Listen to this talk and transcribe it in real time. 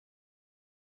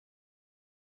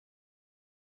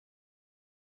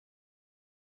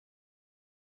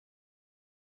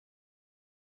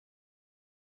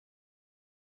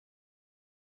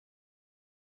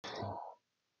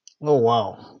Oh,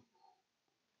 wow.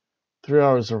 3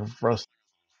 hours of rest.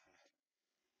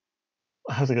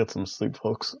 I have to get some sleep,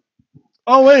 folks.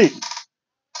 Oh, wait!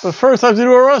 But first, I have to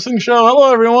do a wrestling show.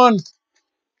 Hello, everyone.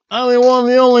 I'm the one,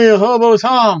 the only Hobo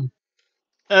Tom.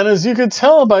 And as you could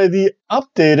tell by the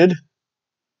updated,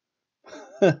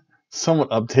 somewhat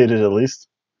updated at least,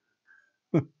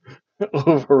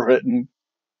 overwritten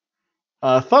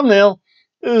thumbnail,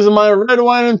 is my Red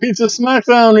Wine and Pizza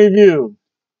SmackDown review.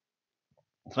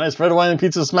 Tonight's Red Wine and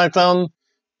Pizza SmackDown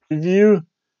review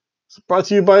is brought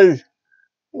to you by,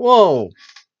 whoa,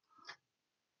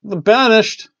 The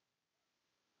Banished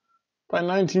by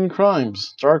 19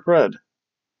 Crimes, Dark Red,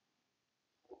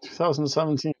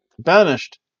 2017.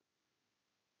 Banished.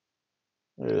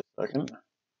 Wait a second.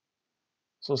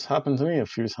 This happened to me a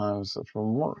few times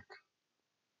from work.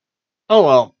 Oh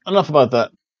well, enough about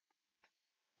that.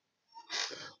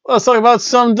 Let's talk about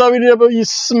some WWE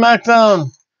SmackDown.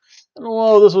 And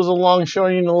whoa, this was a long show.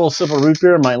 I need a little sip of root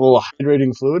beer, my little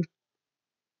hydrating fluid.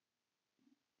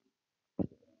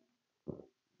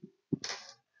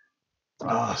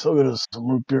 Ah, so good as some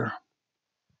root beer.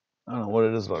 I don't know what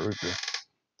it is about root beer.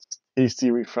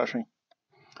 Tasty, refreshing.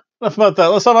 Enough about that.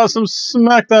 Let's talk about some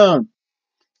SmackDown.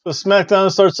 So SmackDown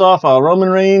starts off Roman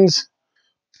Reigns.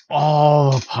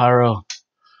 Oh, pyro.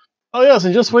 Oh yes,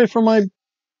 and just wait for my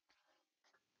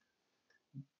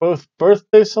both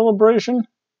birthday celebration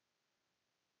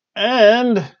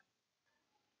and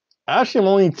actually I'm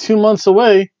only 2 months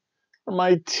away from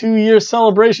my 2-year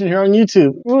celebration here on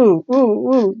YouTube. Woo, woo,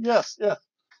 woo. Yes, yes.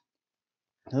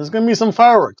 There's going to be some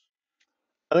fireworks.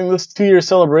 I think this 2-year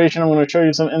celebration, I'm going to show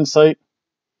you some insight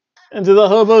into the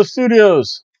Hobo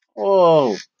Studios.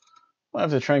 Whoa. I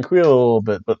have to tranquil a little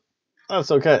bit, but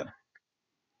that's okay.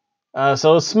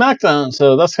 So it's SmackDown,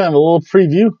 so that's kind of a little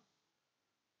preview.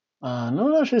 No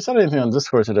one actually said anything on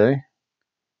Discord today.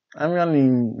 I haven't got any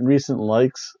recent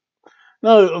likes.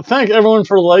 No, thank everyone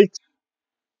for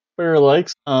your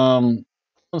likes. I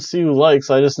don't see who likes.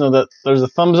 I just know that there's a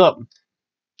thumbs up.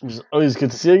 Which is always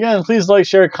good to see. Again, please like,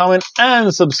 share, comment,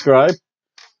 and subscribe.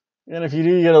 And if you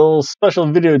do, you get a little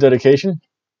special video dedication.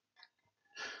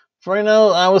 For right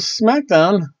now, with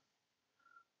SmackDown,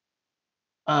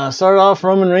 started off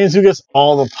Roman Reigns, who gets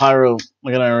all the pyro.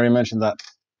 Again, I already mentioned that.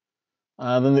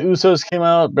 Then the Usos came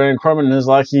out. Baron Corbin and his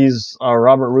lackeys,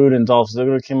 Robert Roode and Dolph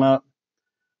Ziggler came out.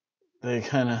 They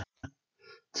kind of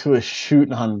to a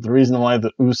shoot on the reason why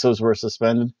the Usos were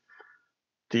suspended.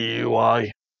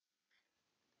 DUI.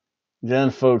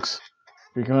 Again, folks,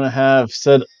 you're going to have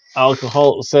said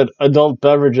adult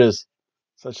beverages,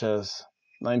 such as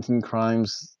 19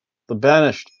 Crimes, The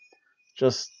Banished.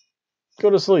 Just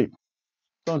go to sleep.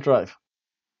 Don't drive.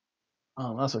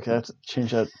 Oh, that's okay. I have to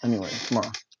change that anyway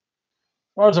tomorrow.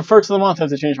 Tomorrow's the first of the month. I have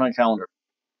to change my calendar.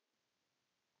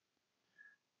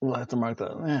 We'll have to mark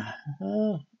that.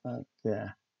 Yeah.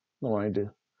 No what I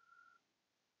do.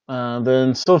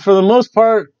 So for the most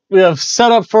part, we have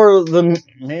set up for the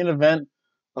main event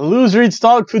a loser eats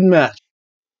dog food match.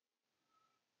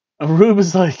 And Rube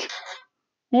is like,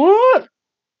 what?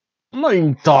 I'm not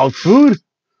eating dog food.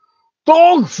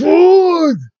 Dog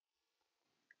food!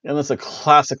 And that's a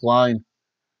classic line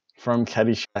from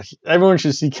Caddyshack. Everyone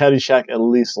should see Caddyshack at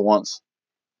least once.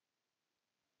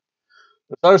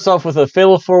 It starts off with a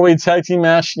Fatal 4-Way Tag Team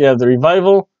match. You have the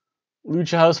Revival,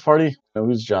 Lucha House Party,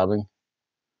 who's jobbing,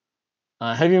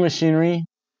 Heavy Machinery,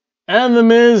 and The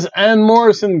Miz and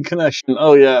Morrison connection.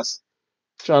 Oh, yes.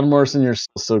 John Morrison, you're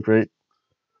still so great.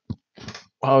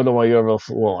 I don't know why you ever left.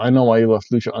 Well, I know why you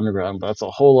left Lucha Underground, but that's a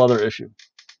whole other issue.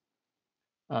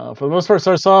 For the most part, it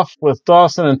starts off with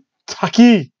Dawson and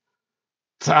Taki.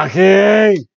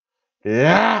 Taki!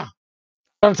 Yeah!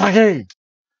 I'm Taki!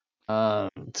 To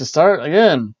start,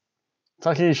 again,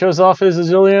 Taki shows off his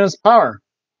Azilian's power.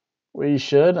 We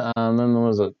should. Then there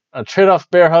was a trade-off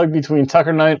bear hug between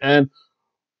Tucker Knight and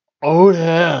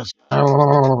Otis.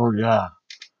 Oh, yeah.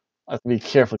 I have to be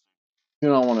careful. I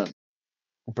do not want to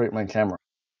break my camera.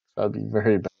 That would be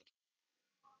very bad.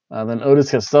 Then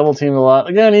Otis gets double teamed a lot.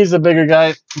 Again, he's the bigger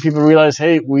guy. People realize,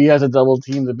 hey, we have to double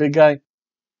team the big guy.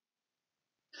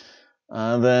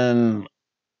 Then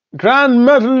Grand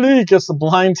Metalik gets the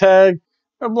blind tag.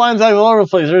 They're blind tags all over the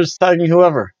place. They're just tagging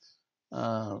whoever.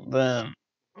 Then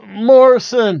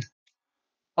Morrison.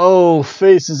 Oh,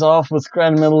 faces off with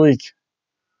Grand Metalik.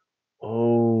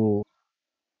 Oh,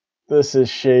 this is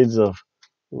shades of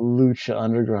Lucha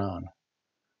Underground,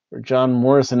 where John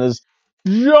Morrison is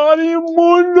Johnny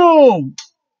Mundo.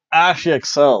 Actually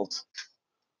excelled.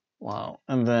 Wow.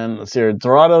 And then, let's see here.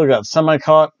 Dorado got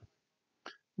semi-caught.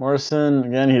 Morrison,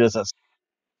 again, he does that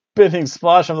spinning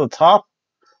splash off the top,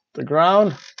 the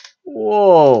ground.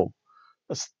 Whoa.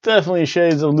 That's definitely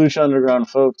shades of Lucha Underground,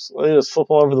 folks. They just flip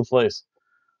all over the place.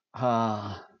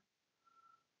 Can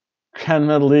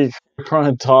Metal League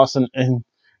trying to toss into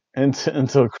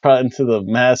the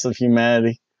mass of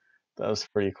humanity. That was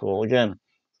pretty cool. Again,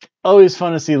 always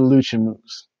fun to see lucha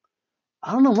moves.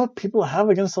 I don't know what people have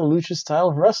against the lucha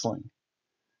style of wrestling.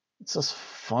 It's just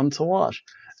fun to watch.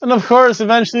 And of course,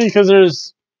 eventually, because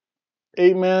there's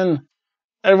 8 men,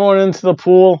 everyone into the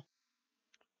pool.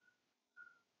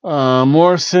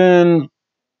 Morrison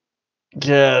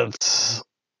gets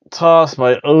tossed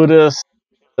by Otis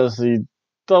as the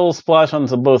double splash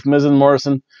onto both Miz and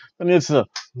Morrison. Then it's a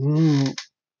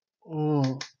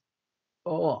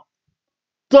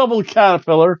double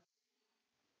caterpillar.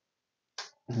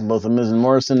 Both of Miz and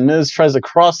Morrison. Miz tries a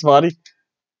crossbody.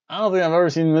 I don't think I've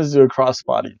ever seen Miz do a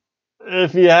crossbody.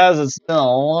 If he has, it's been a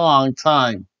long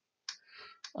time.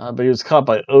 But he was caught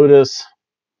by Otis,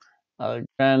 Grand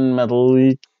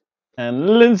Metalik, and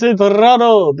Lince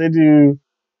Dorado. They do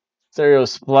stereo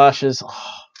splashes.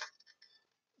 Oh,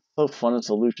 so fun. It's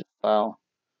a lucha style.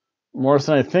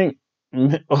 Morrison, I think,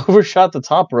 overshot the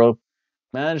top rope.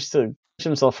 Managed to catch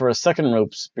himself for a second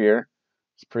rope spear.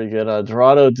 It's pretty good.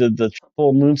 Dorado did the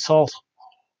triple moonsault.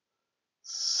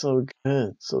 So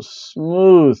good. So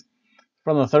smooth.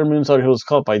 From the third moonsault, he was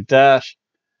caught by Dash.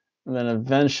 And then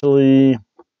eventually, I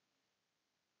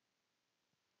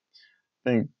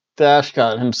think Dash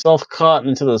got himself caught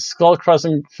into the skull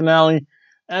crushing finale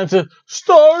and to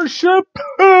Starship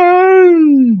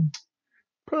Pain!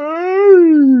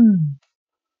 Pain!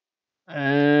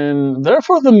 And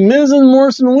therefore, the Miz and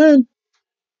Morrison win.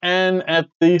 And at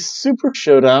the Super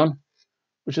Showdown,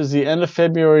 which is the end of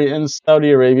February in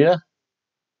Saudi Arabia,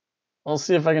 I'll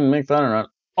see if I can make that or not.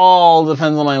 All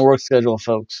depends on my work schedule,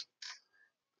 folks.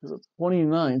 Because the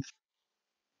 29th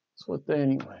is what day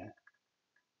anyway?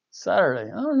 Saturday.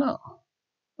 I don't know.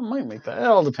 I might make that. It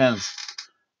all depends.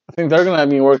 I think they're going to have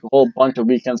me work a whole bunch of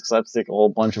weekends because I have to take a whole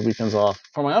bunch of weekends off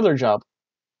for my other job.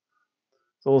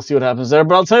 So we'll see what happens there.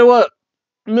 But I'll tell you what,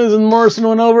 Miz and Morrison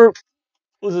went over.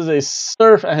 This is a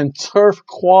surf and turf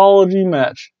quality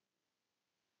match.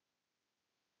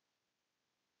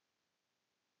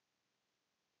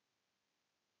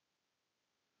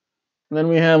 And then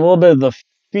we have a little bit of The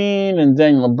Fiend and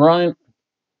Daniel Bryan.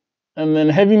 And then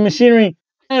Heavy Machinery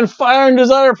and Fire and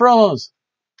Desire promos.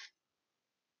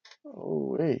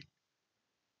 Oh, wait.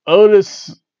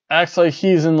 Otis acts like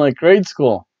he's in like grade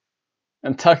school.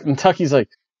 And Tucky's like,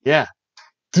 yeah,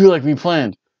 do like we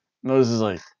planned. And Otis is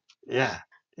like, yeah.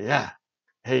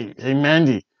 Hey,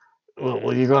 Mandy,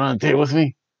 will you go on a date with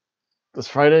me this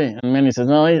Friday? And Mandy says,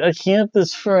 no, I can't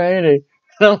this Friday.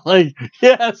 And I'm like,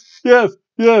 yes.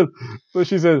 But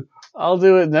she said, I'll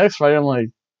do it next Friday. I'm like,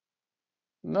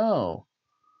 no.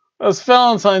 That's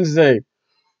Valentine's Day.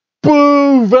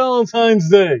 Boo! Valentine's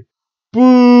Day.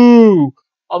 Boo!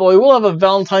 Although we will have a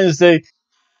Valentine's Day.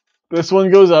 This one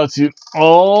goes out to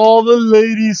all the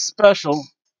ladies special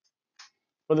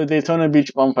for the Daytona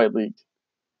Beach Bum Fight League.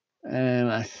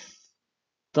 And I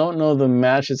don't know the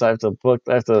matches. I have to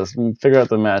figure out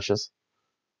the matches.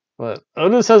 But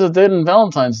Otis has a date on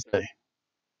Valentine's Day.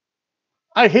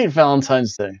 I hate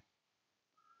Valentine's Day.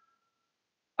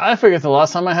 I forget the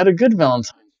last time I had a good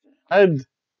Valentine's Day.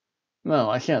 No,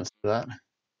 I can't say that.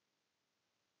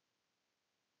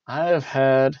 I have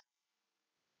had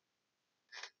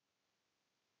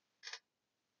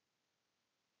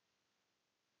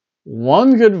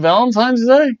one good Valentine's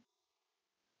Day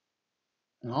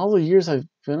in all the years I've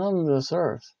been on this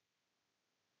earth.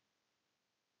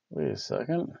 Wait a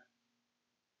second.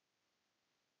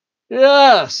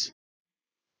 Yes!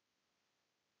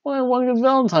 Why one good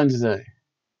Valentine's Day?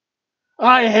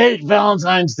 I hate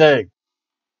Valentine's Day.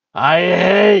 I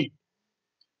hate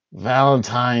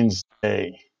Valentine's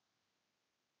Day.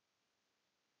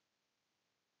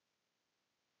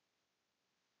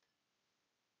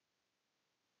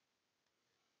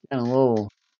 And a little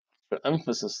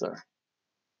emphasis there.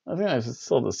 I think I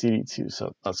still have the CD2,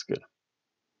 so that's good.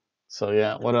 So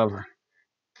yeah, whatever.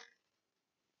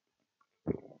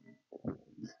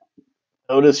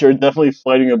 Otis, you're definitely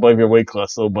fighting above your weight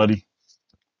class, though, buddy.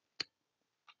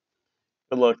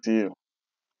 Good luck to you.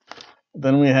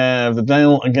 Then we have the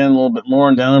Daniel again a little bit more,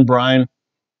 and Daniel Bryan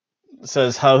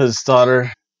says how his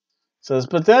daughter says,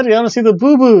 "But Daddy, I want to see the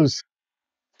boo boos."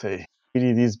 Say,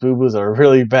 these boo boos are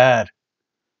really bad.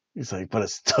 He's like, "But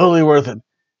it's totally worth it."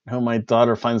 I hope my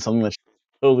daughter finds something that's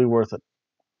totally worth it.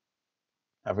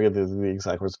 I forget the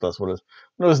exact words, but that's what it is.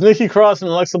 It was Nikki Cross and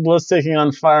Alexa Bliss taking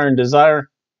on Fire and Desire.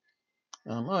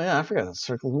 Oh yeah, I forgot that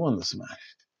Circle won this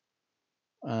match.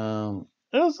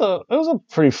 It was a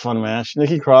pretty fun match.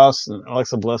 Nikki Cross and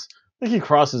Alexa Bliss Nikki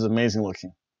Cross is amazing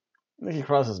looking. Nikki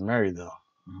Cross is married though.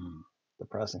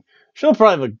 Depressing. She'll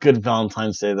probably have a good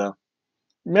Valentine's Day though.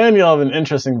 Maybe you'll have an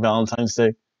interesting Valentine's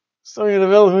Day. Sonya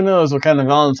Deville, who knows what kind of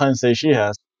Valentine's Day she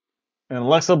has. And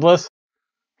Alexa Bliss,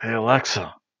 hey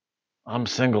Alexa, I'm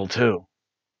single too.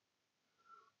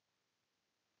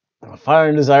 Fire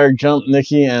and Desire jump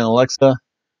Nikki and Alexa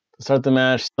to start the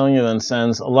match. Sonya then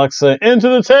sends Alexa into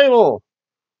the table.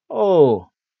 Oh,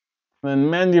 and then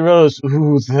Mandy Rose,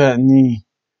 ooh, that knee.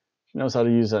 She knows how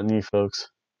to use that knee, folks.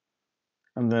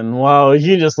 And then, wow,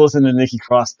 you just listen to Nikki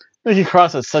Cross. Nikki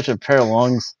Cross has such a pair of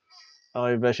lungs. Oh,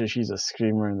 I bet you she's a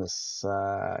screamer in the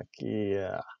sack.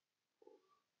 Yeah.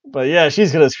 But yeah,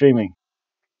 she's good at screaming.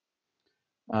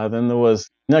 Then there was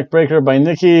Neckbreaker by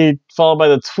Nikki, followed by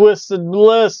the Twisted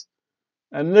Bliss.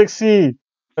 And Nixie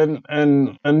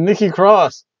and Nikki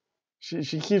Cross.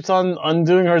 She keeps on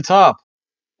undoing her top.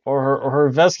 Or her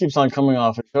vest keeps on coming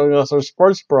off and showing us her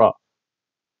sports bra.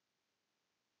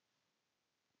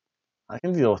 I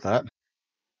can deal with that.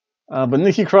 But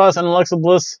Nikki Cross and Alexa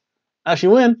Bliss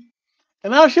actually win.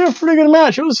 And actually a pretty good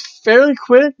match. It was fairly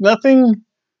quick. Nothing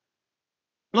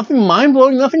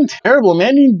mind-blowing. Nothing terrible.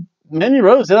 Mandy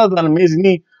Rose hit out that amazing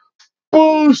knee.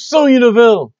 Boo! Sonya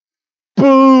Deville!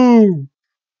 Boo!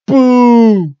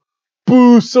 Boo!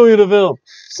 Boo! Sonya Deville!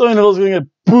 Sonya Deville's going to get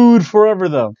booed forever,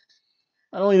 though.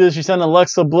 Not only did she send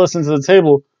Alexa Bliss into the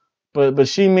table, but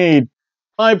she made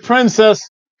my princess,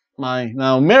 my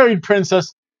now married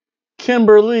princess,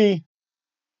 Kimberly,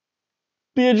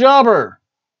 be a jobber.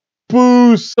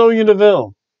 Boo! Sonya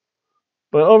Deville.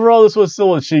 But overall, this was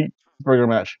still a cheeseburger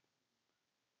match.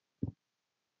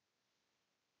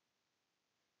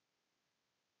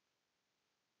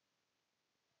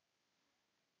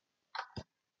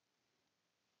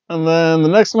 And then the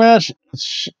next match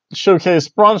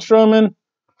showcased Braun Strowman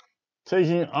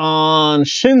taking on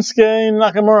Shinsuke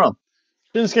Nakamura.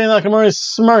 Shinsuke Nakamura is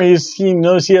smart. He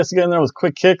knows he has to get in there with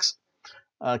quick kicks,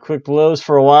 quick blows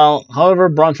for a while. However,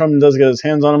 Braun Strowman does get his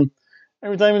hands on him.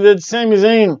 Every time he did, Sami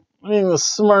Zayn, being the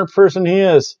smart person he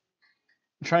is,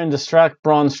 trying to distract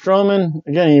Braun Strowman.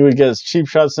 Again, he would get his cheap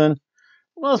shots in.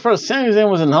 Well, as far as Sami Zayn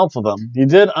wasn't helpful, though. He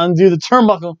did undo the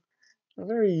turnbuckle, a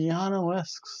very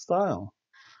Yano-esque style.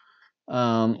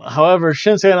 However,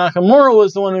 Shinsuke Nakamura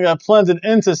was the one who got planted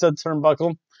into said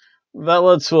turnbuckle. That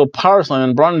led to a power slam,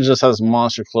 and Braun just has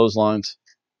monster clotheslines.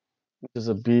 Which is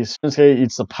a beast. Shinsuke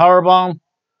eats the power bomb,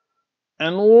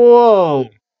 and whoa,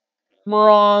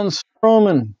 Braun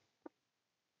Strowman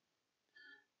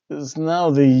is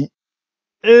now the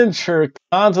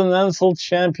Intercontinental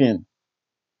Champion.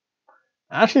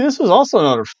 Actually, this was also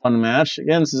another fun match.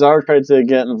 Again, Cesaro tried to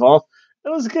get involved. It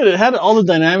was good. It had all the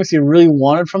dynamics you really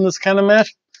wanted from this kind of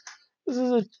match. This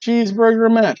is a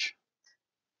cheeseburger match.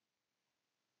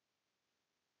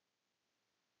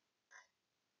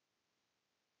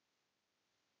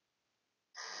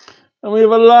 And we have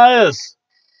Elias.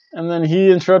 And then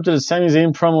he interrupted his Sami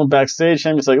Zayn promo backstage.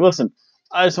 Sami's like, listen,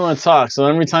 I just want to talk. So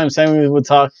every time Sami would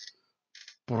talk,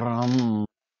 brum.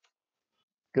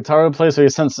 Guitar would play, so he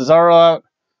sent Cesaro out.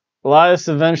 Elias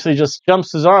eventually just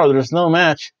jumps Cesaro. There's no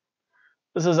match.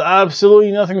 This is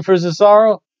absolutely nothing for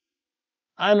Cesaro.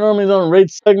 I normally don't rate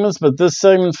segments, but this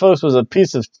segment, folks, was a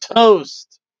piece of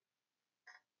toast.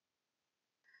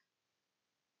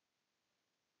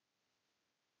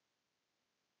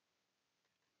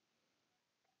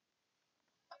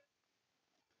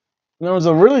 And there was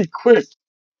a really quick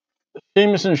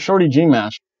Sheamus and Shorty G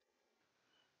match.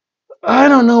 I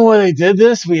don't know why they did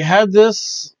this. We had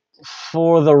this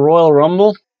for the Royal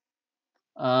Rumble.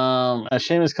 As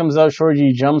Sheamus comes out, Shorty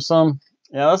G jumps him.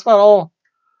 Yeah, that's about all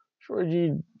Shorty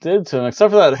G did to him,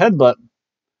 except for that headbutt.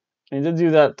 He did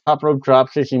do that top rope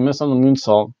drop kick. He missed on the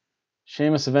moonsault.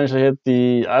 Sheamus eventually hit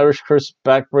the Irish Curse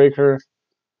backbreaker.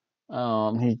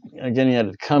 He had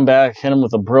to come back, hit him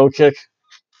with a bro kick.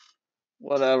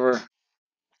 Whatever.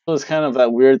 It was kind of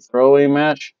that weird throwaway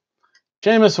match.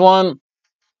 Sheamus won,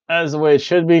 as the way it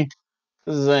should be.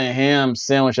 This is a ham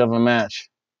sandwich of a match.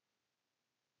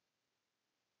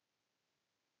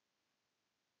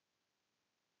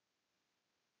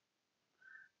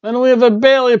 Then we have a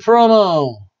Bayley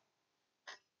promo.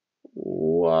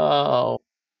 Wow.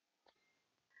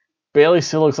 Bayley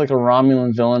still looks like a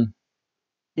Romulan villain,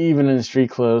 even in street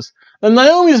clothes. Then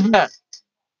Naomi's back.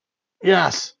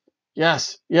 Yes.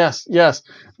 Yes. Yes. Yes.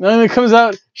 Naomi comes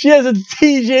out. She has a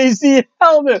TJC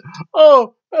helmet.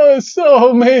 Oh, that was so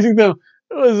amazing, though.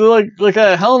 It was like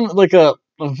a helmet, like a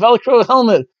Velcro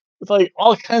helmet with like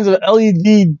all kinds of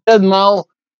LED dead mouth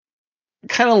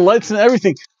kind of lights and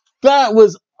everything. That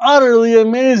was utterly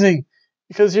amazing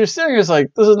because you're serious.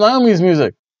 Like, this is Naomi's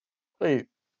music. Wait,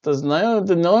 Did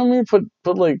Naomi put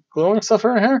like glowing stuff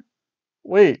in her hair?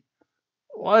 Wait,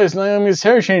 why is Naomi's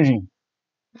hair changing?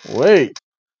 Wait,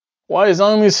 why is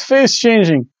Naomi's face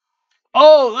changing?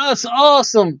 Oh, that's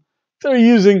awesome! They're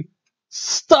using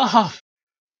stuff.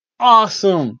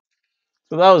 Awesome.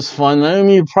 So that was fun.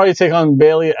 Naomi would probably take on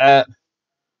Bailey at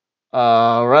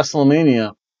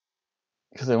WrestleMania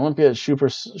because they won't be at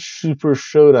Super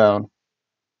Showdown.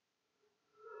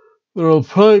 There'll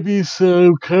probably be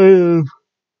some kind of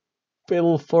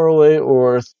fatal 4-way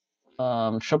or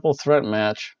triple threat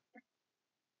match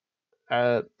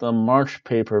at the March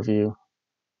pay-per-view.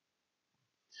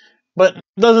 But it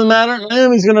doesn't matter.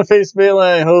 Naomi's going to face Bayley,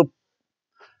 I hope,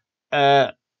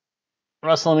 at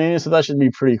WrestleMania, so that should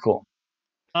be pretty cool.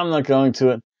 I'm not going to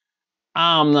it.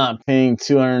 I'm not paying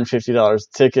 $250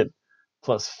 ticket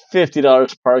plus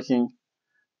 $50 parking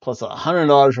plus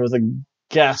 $100 worth of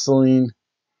gasoline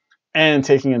and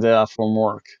taking a day off from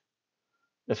work.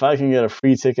 If I can get a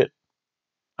free ticket,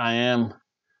 I am.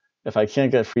 If I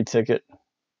can't get a free ticket,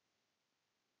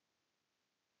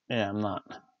 yeah, I'm not.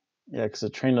 Yeah, because the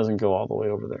train doesn't go all the way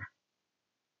over there.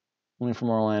 Only from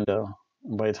Orlando.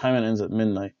 And by the time it ends at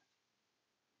midnight.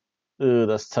 Ooh,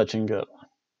 that's touch and go.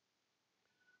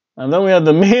 And then we had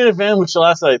the main event, which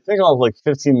lasted, I think, all of like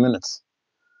 15 minutes.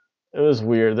 It was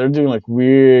weird. They're doing like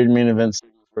weird main events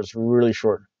where it's really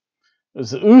short. It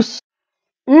was the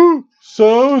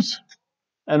Usos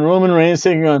and Roman Reigns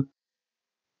taking on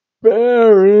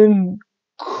Baron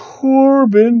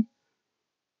Corbin,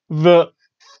 the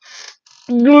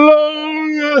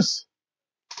glorious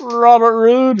Robert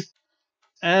Roode,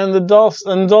 and Dolph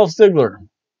Ziggler.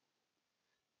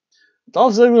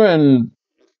 Dolph Ziggler and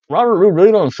Robert Roode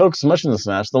really don't focus much in this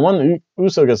match. The one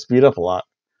Uso gets beat up a lot.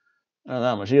 Not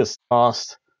that much. He gets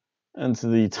tossed into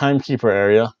the timekeeper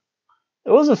area.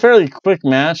 It was a fairly quick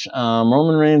match.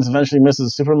 Roman Reigns eventually misses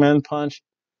a Superman punch,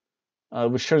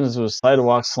 which turns into a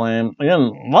sidewalk slam. Again,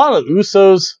 a lot of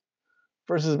Usos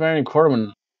versus Baron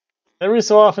Corbin. Every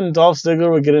so often, Dolph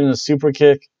Ziggler would get in a super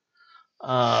kick.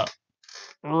 The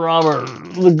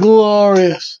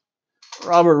glorious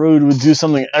Robert Roode would do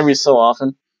something every so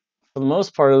often. For the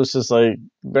most part, it was just like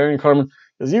Baron Corbin,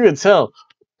 because you could tell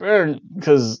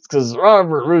because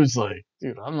Robert Roode's like,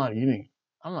 dude, I'm not eating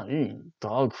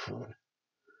dog food.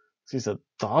 He's a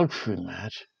dog food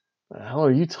match. What the hell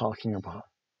are you talking about?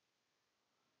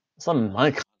 It's not in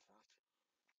my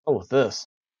with this.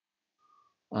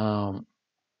 But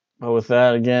with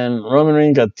that again, Roman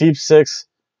Reigns got deep six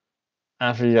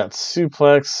after he got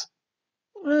suplex.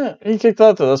 He kicked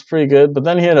out though. That's pretty good. But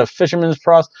then he had a fisherman's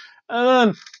cross, and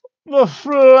then the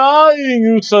flying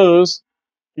Usos.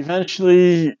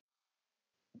 Eventually,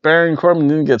 Baron Corbin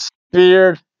didn't get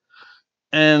speared,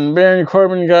 and Baron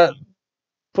Corbin got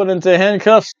put into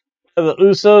handcuffs by the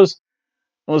Usos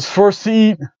and was forced to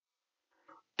eat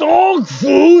dog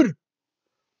food.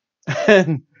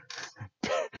 And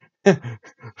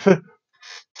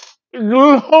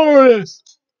glorious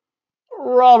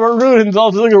Robert Roode and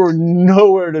Dolph Ziggler were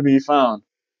nowhere to be found.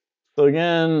 So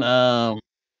again,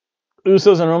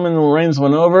 Usos and Roman Reigns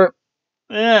went over.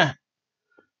 Yeah,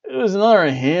 it was another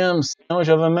ham sandwich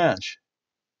of a match.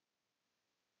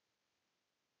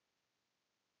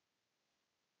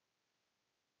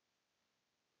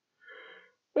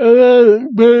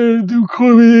 Baron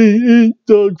Corbin ate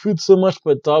dog food so much,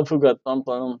 but dog food got dumped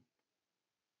on him.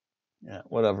 Yeah,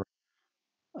 whatever.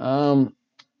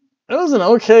 It was an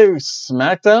okay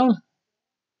SmackDown.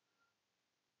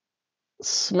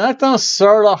 SmackDown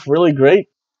started off really great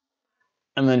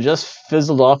and then just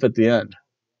fizzled off at the end.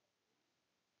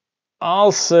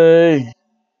 I'll say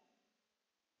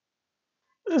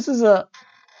this is a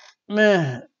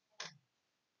meh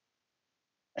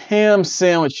ham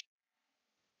sandwich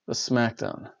for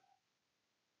SmackDown.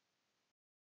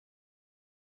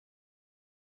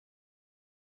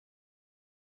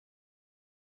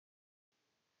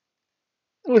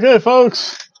 Okay,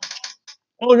 folks.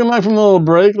 Welcome back from the little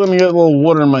break. Let me get a little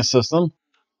water in my system.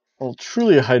 I'll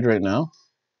truly hydrate now.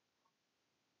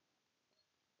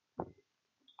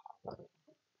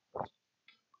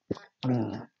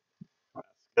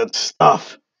 Good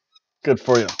stuff. Good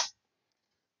for you.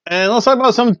 And let's talk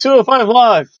about some 205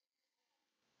 Live.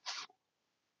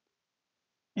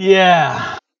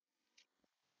 Yeah.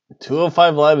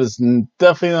 205 Live is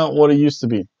definitely not what it used to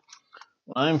be.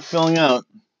 I'm filling out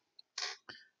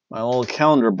my little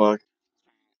calendar book.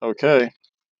 Okay.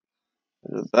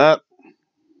 I did that.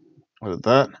 I did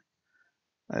that.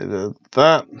 I did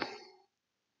that.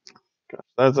 Got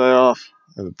that day off.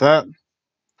 I did that.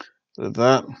 I did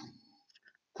that.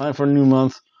 Time for a new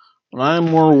month. But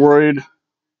I'm more worried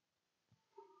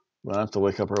But I have to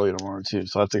wake up early tomorrow too,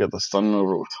 so I have to get this done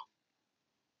over with.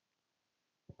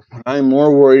 I'm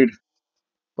more worried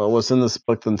about what's in this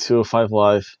book than 205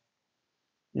 Live.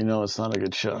 You know it's not a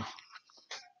good show.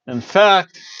 In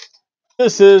fact,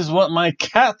 this is what my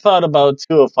cat thought about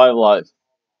 205 Live.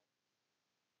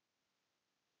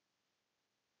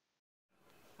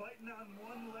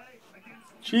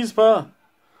 Cheesepa,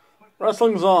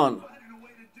 wrestling's on.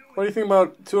 What do you think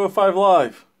about 205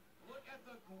 Live?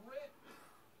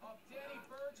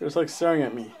 They're just like staring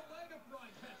at me.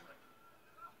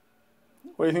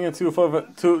 What do you think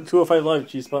of 205 Live,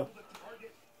 Cheesepa?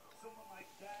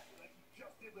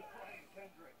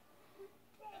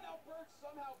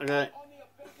 Okay.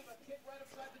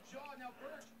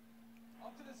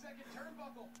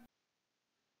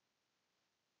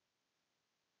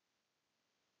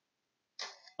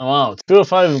 Oh, wow,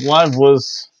 205 Live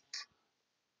was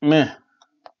meh.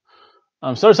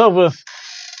 Starts off with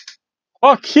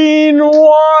Joaquin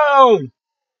Wild.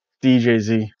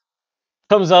 DJZ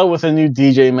comes out with a new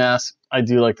DJ mask. I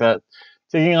do like that.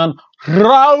 Taking on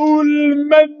Raul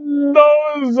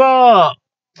Mendoza.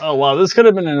 Oh wow, this could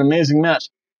have been an amazing match.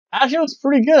 Actually, it was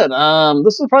pretty good.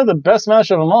 This was probably the best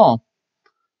match of them all.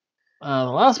 The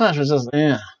last match was just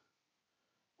it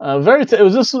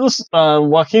was this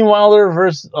Joaquin Wilder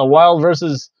versus Wild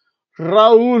versus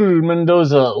Raul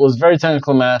Mendoza. It was a very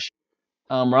technical match.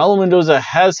 Raul Mendoza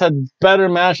has had better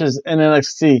matches in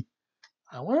NXT.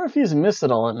 I wonder if he's missed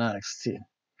it all in NXT.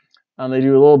 They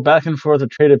do a little back and forth of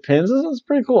traded pins. This is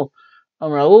pretty cool.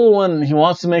 Raul, when he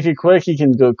wants to make it quick, he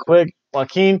can go quick.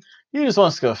 Joaquin, he just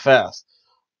wants to go fast.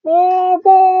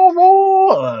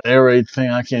 Air raid thing,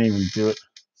 I can't even do it.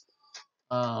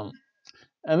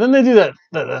 And then they do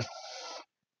that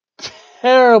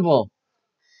terrible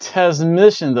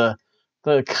transmission, the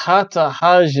kata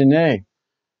hajime.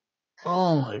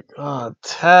 Oh my god,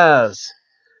 Taz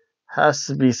has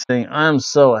to be saying, I'm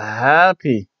so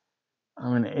happy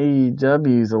I'm in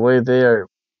AEW, the way they are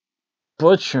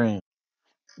butchering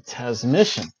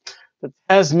Transmission. The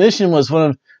Transmission was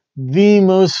one of the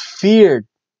most feared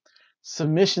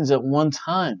submissions at one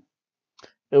time.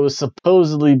 It was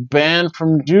supposedly banned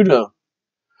from judo,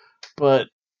 but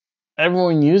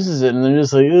everyone uses it, and they're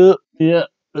just like, yeah,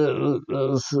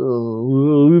 it's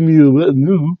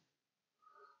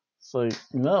like,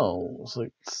 no,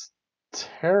 it's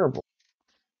terrible.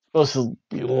 You're supposed to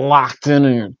be locked in,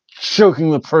 and you're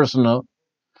choking the person up,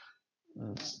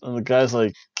 and the guy's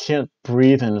like can't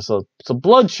breathe, and it's a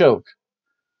blood choke.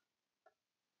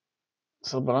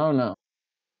 So, but I don't know.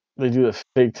 They do a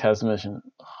fake transmission.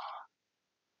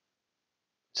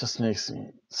 Just makes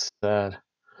me sad.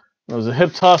 There was a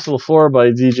hip toss to the floor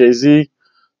by DJZ.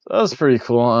 So that was pretty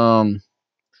cool.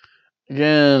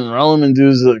 Again, Raul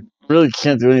Mendoza really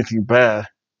can't do anything bad.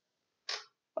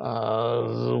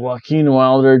 Joaquin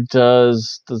Wilder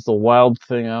does the wild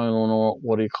thing. I don't know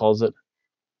what he calls it.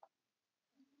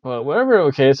 But whatever,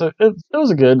 okay, so it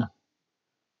was a good.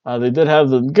 They did have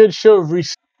the good show of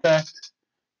respect,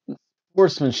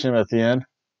 sportsmanship at the end.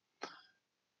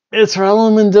 It's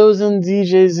Raul Mendoza and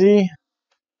DJZ.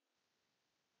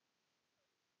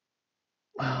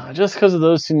 Just because of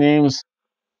those two names,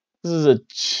 this is a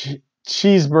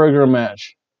cheeseburger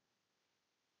match.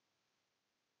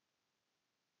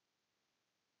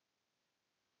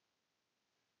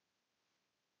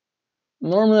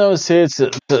 Normally, I would say it's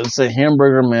a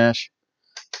hamburger match.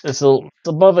 It's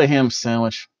above a ham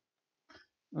sandwich.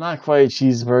 Not quite a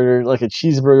cheeseburger, like a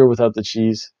cheeseburger without the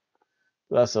cheese.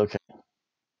 That's okay.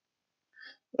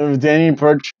 Danny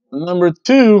Burch, number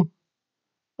 2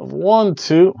 of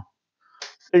 1-2.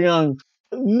 Taking on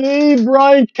the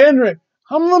Brian Kendrick.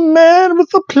 I'm the man with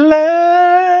the plan.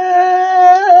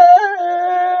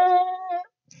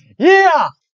 Yeah.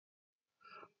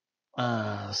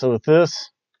 So with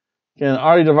this, again,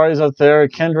 Ari Daivari up there.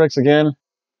 Kendrick's again.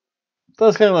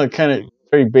 That's kind of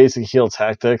very basic heel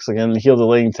tactics. Again, the heel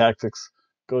delaying tactics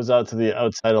goes out to the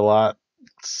outside a lot.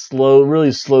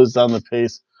 Really slows down the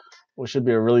pace, which should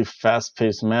be a really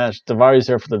fast-paced match. Daivari's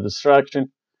here for the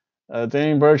distraction.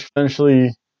 Danny Burch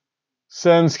eventually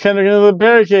sends Kendrick into the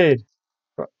barricade.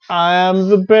 I am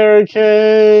the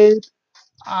barricade.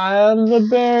 I am the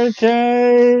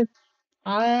barricade.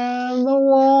 I am the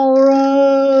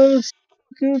walrus.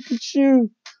 Look at you.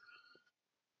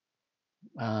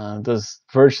 Does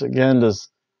Burch again does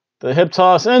the hip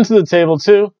toss into the table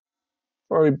too,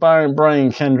 or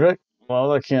Brian Kendrick. Well,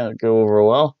 that can't go over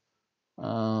well.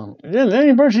 Again,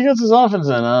 Danny Burch gets his offense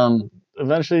in.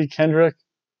 Eventually Kendrick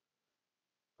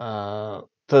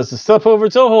does the step over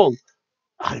toe hold.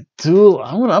 I'm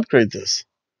gonna upgrade this.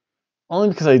 Only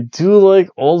because I do like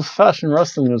old fashioned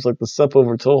wrestling moves like the step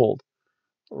over toe hold.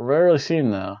 Rarely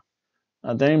seen now.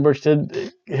 Danny Burch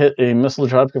did hit a missile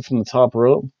dropkick from the top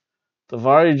rope.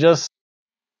 Davari just,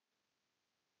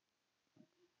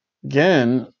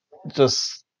 again,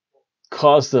 just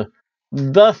caused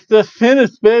the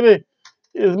finish, baby.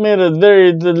 He's made a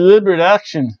very deliberate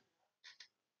action.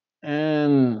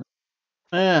 And,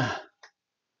 yeah.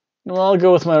 Well, I'll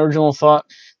go with my original thought.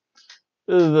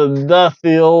 This is the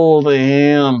dusty old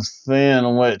ham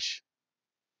sandwich.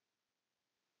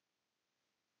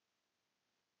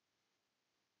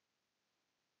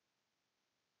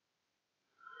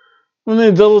 When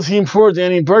they double team poor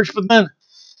Danny Burch, but then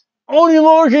Oni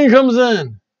Lorcan comes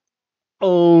in.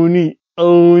 Oni,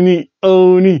 Oni,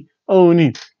 Oni,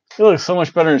 Oni. He looks so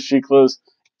much better in street clothes.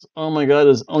 Oh my god,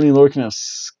 does Oni Lorcan have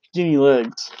skinny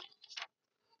legs?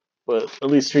 But at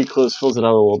least street clothes fills it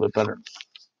out a little bit better.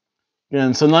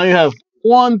 And so now you have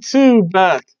 1-2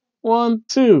 back.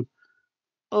 1-2.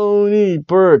 Oni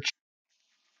Burch.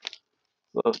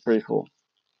 So that's pretty cool.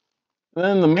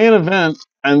 Then the main event,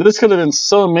 and this could have been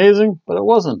so amazing, but it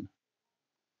wasn't.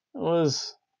 It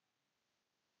was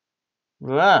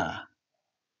blah.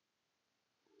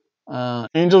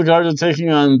 Angel Garza taking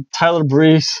on Tyler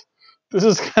Breeze. This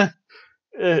is kind of,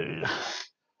 it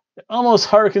almost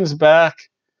harkens back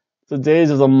to the days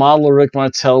of the model Rick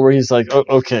Martel, where he's like, oh,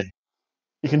 okay,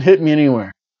 you can hit me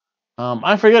anywhere.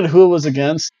 I forget who it was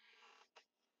against.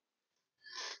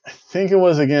 I think it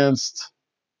was against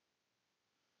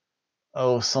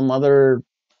some other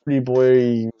pretty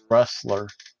boy wrestler,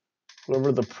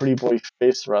 whoever the pretty boy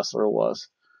face wrestler was.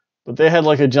 But they had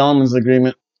like a gentleman's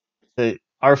agreement.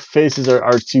 Our faces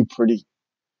are too pretty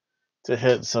to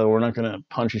hit, so we're not gonna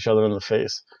punch each other in the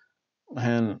face.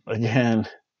 And again,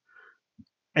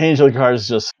 Angel Garza is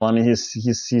just funny.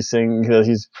 He's saying that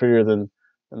he's prettier than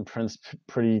Prince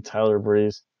Pretty Tyler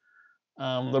Breeze.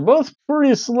 They're both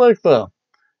pretty slick though.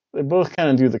 They both kind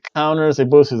of do the counters. They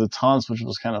both do the taunts, which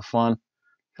was kind of fun.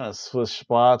 Kind of switch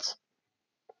spots.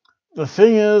 The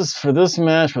thing is, for this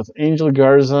match with Angel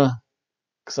Garza,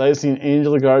 because I've seen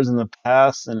Angel Garza in the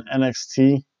past in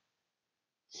NXT,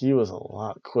 he was a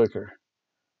lot quicker.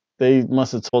 They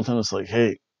must have told him, it's like,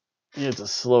 hey, you have to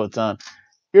slow it down.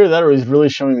 Here, that was really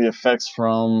showing the effects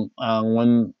from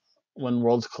when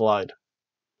worlds collide.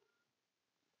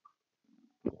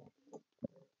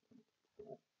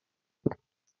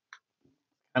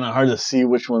 Kind of hard to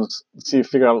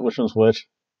figure out which one's which.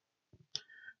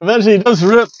 Eventually, he does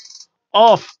rip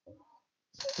off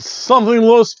something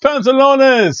Los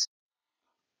Pantalones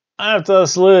after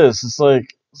Liz. It's like,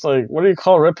 what do you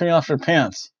call ripping off your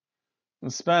pants in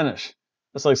Spanish?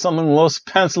 It's like something Los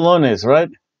Pantalones, right?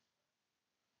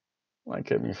 Might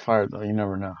get me fired though. You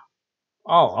never know.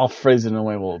 I'll phrase it in a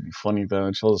way where it'll be funny though,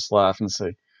 and she'll just laugh and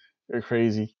say, "You're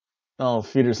crazy." I'll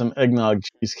feed her some eggnog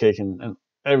cheesecake, and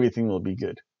everything will be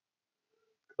good.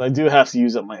 I do have to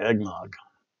use up my eggnog.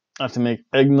 I have to make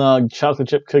eggnog chocolate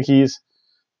chip cookies,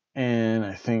 and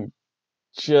I think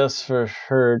just for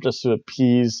her, just to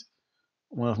appease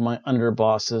one of my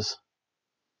underbosses,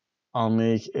 I'll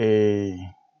make a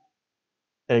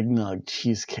eggnog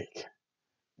cheesecake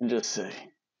and just say,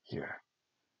 "Here,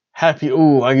 happy."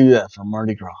 Ooh, I can do that for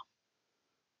Mardi Gras.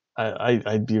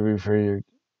 I'd be revered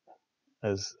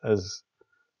as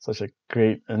such a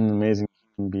great and amazing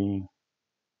human being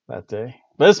that day.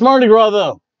 But it's Mardi Gras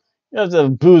though. You have to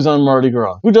have booze on Mardi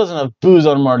Gras. Who doesn't have booze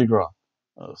on Mardi Gras?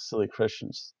 Oh, silly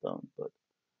Christians don't. But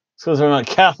it's because they're not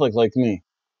Catholic like me.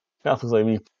 Catholics like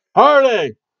me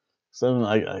party. So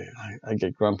I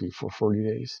get grumpy for 40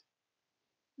 days.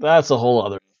 That's a whole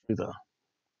other issue though.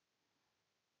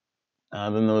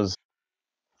 Then there was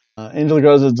Angel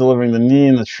Garza delivering the knee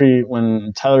in the tree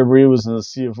when Tyler Breeze was in the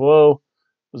Sea of Woe.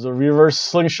 It was a reverse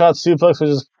slingshot suplex, which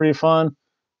is pretty fun.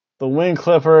 The wing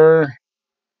clipper.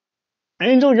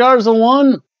 Angel Garza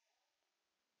won.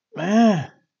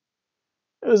 Man,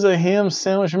 it was a ham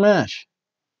sandwich match.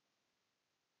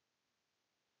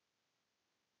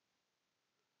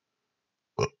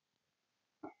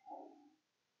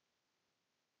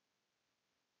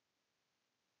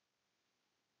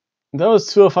 That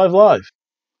was 205 Live.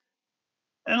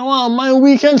 And wow, my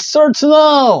weekend starts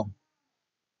now.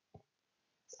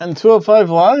 And 205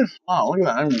 Live? Wow, look at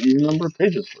that. I'm even number of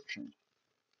pages for change.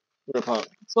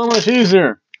 So much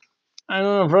easier. I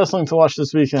don't have wrestling to watch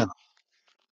this weekend.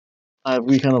 I have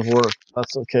weekend of work.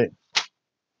 That's okay.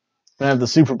 I have the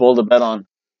Super Bowl to bet on.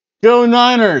 Go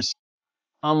Niners!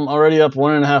 I'm already up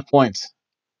 1.5 points.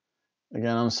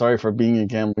 Again, I'm sorry for being a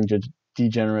gambling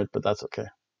degenerate, but that's okay.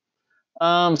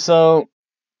 So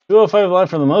 205 Live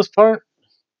for the most part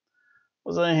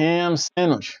was a ham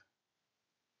sandwich.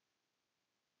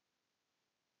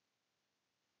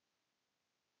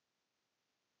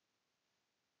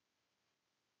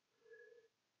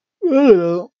 I don't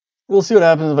know. We'll see what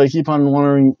happens if I keep on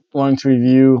wanting to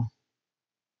review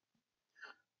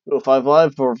 5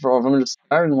 Live for if I'm just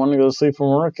tired and want to go to sleep from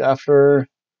work after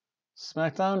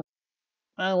SmackDown.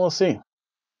 And we'll see.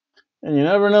 And you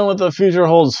never know what the future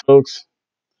holds, folks.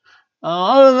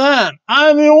 Other than that,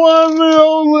 I'm the one, the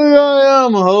only, I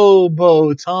am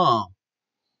Hobo Tom.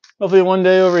 Hopefully one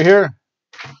day over here,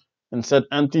 in said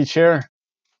empty chair,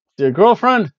 see your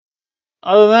girlfriend.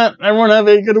 Other than that, everyone have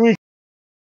a good week.